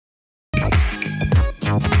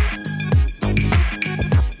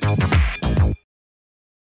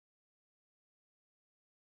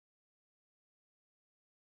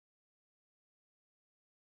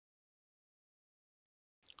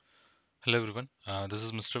Hello everyone, this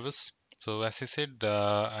is MrWhiz. So as I said,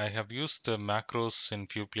 I have used the macros in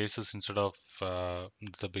few places instead of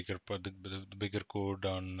the bigger code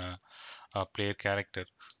on player character.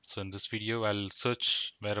 So in this video, I'll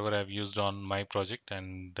search wherever I've used on my project,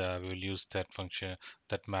 and we will use that function,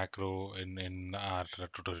 that macro in our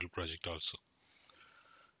tutorial project also.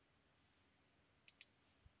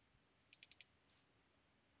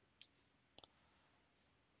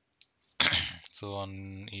 So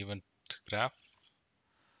on event graph,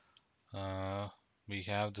 uh, we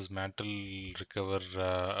have this mantle recover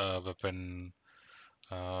weapon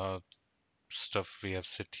uh, stuff we have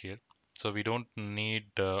set here. So we don't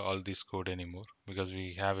need all this code anymore because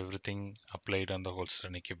we have everything applied on the holster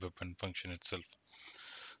and equip weapon function itself.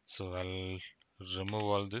 So I'll remove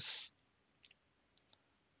all this,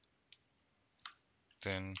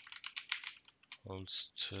 then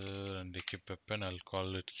holster and equip weapon. I'll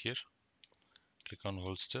call it here. Click on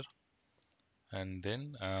holster, and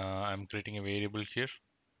then I'm creating a variable here.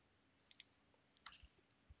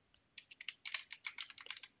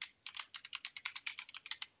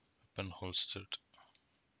 Weapon holstered.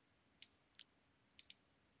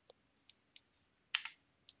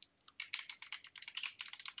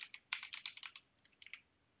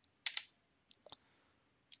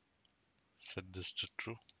 Set this to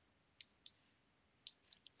true.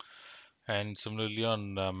 And similarly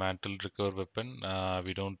on mantle recover weapon,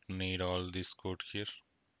 we don't need all this code here.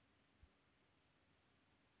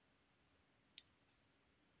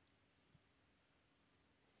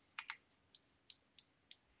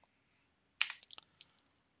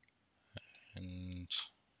 And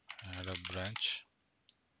add a branch.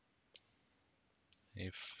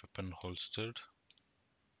 If weapon holstered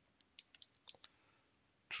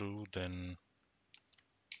true, then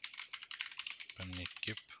weapon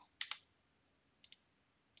equip.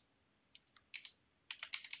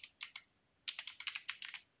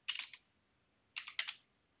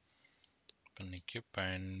 Weapon equip,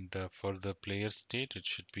 and for the player state, it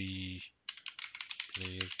should be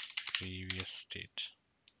player previous state,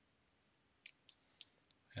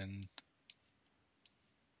 and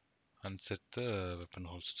unset the weapon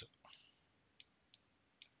holster.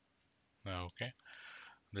 Okay,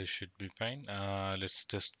 this should be fine. Let's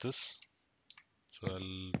test this. So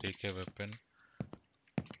I'll take a weapon.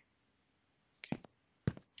 Okay.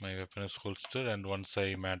 My weapon is holstered, and once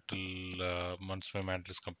my mantle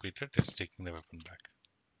is completed, it's taking the weapon back.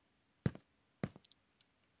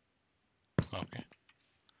 Okay.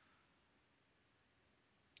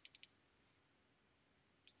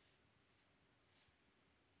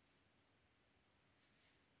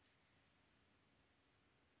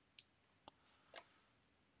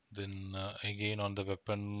 Then again on the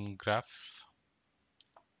weapon graph,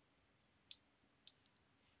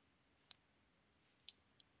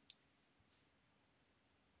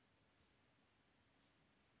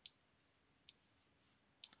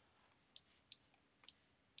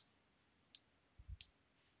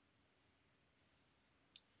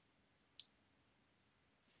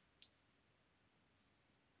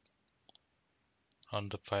 on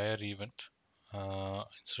the fire event,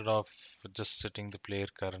 instead of just setting the player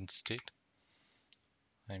current state,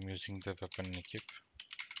 I'm using the weapon equip.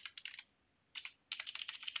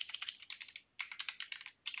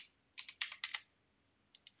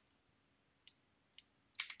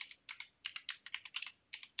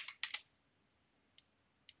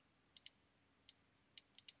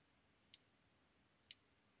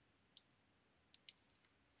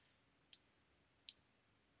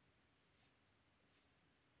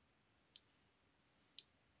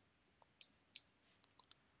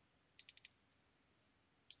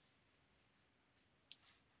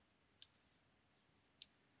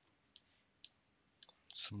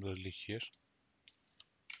 Similarly here,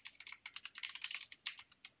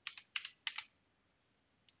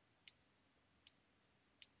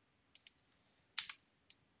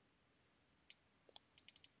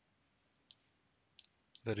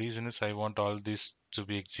 the reason is I want all these to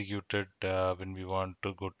be executed when we want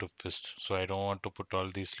to go to fist. So I don't want to put all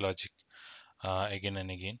these logic again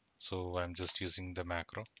and again. So I'm just using the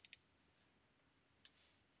macro.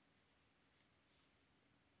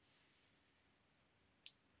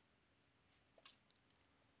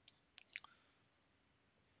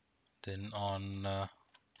 Then on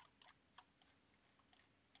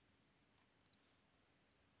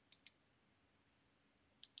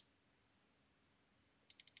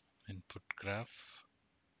input graph,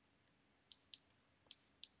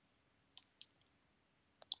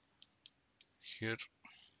 here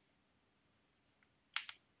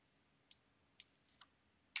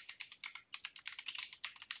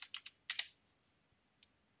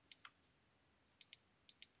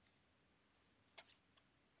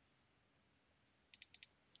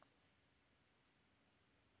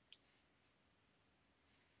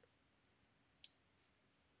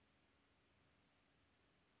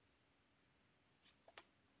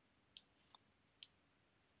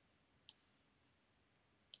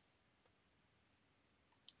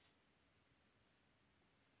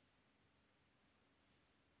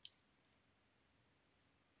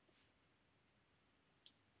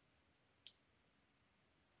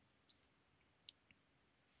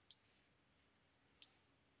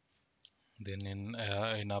Then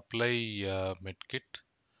in apply medkit,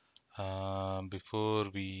 before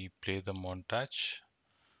we play the montage,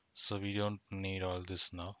 so we don't need all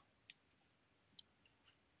this now.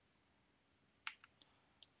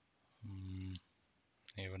 Mm,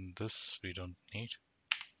 Even this we don't need,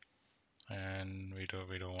 and we don't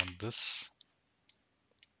want this.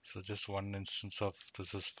 So just one instance of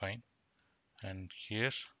this is fine. And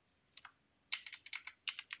here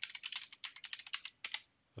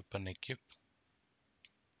weapon equip,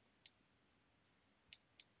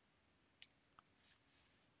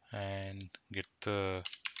 and get the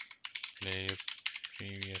player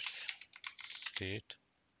previous state.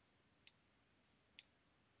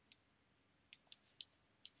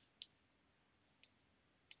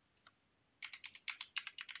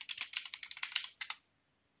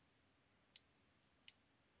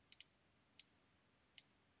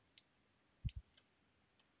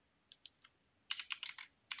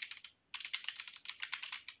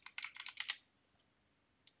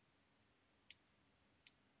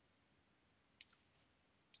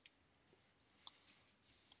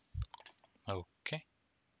 Okay,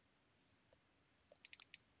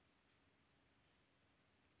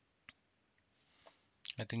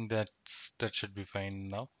 I think that should be fine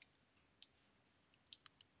now.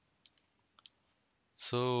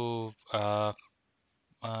 So I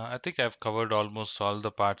think I've covered almost all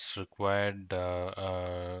the parts required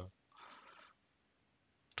to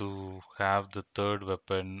have the third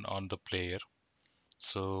weapon on the player.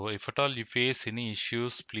 So if at all you face any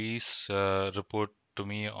issues, please report to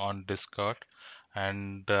me on Discord,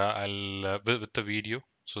 and I'll with the video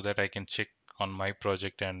so that I can check on my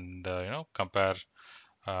project and compare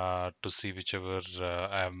to see whichever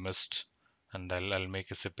I have missed, and I'll make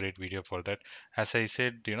a separate video for that. As I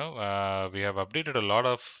said, we have updated a lot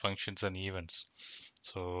of functions and events,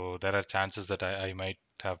 so there are chances that I might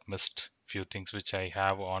have missed few things which I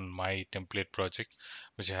have on my template project,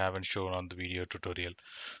 which I haven't shown on the video tutorial.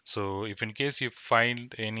 So if in case you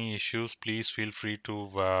find any issues, please feel free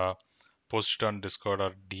to post it on Discord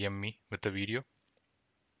or DM me with the video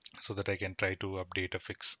so that I can try to update a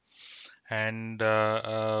fix. And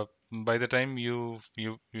by the time you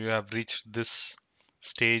have reached this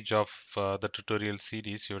stage of the tutorial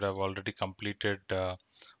series, you would have already completed or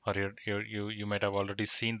you might have already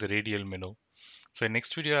seen the radial menu. So in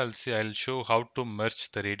next video, I'll show how to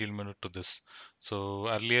merge the radial menu to this. So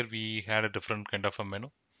earlier we had a different kind of a menu.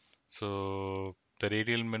 So the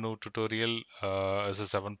radial menu tutorial is a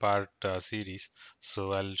 7-part series.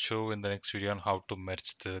 So I'll show in the next video on how to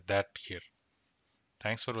merge that here.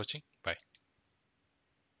 Thanks for watching.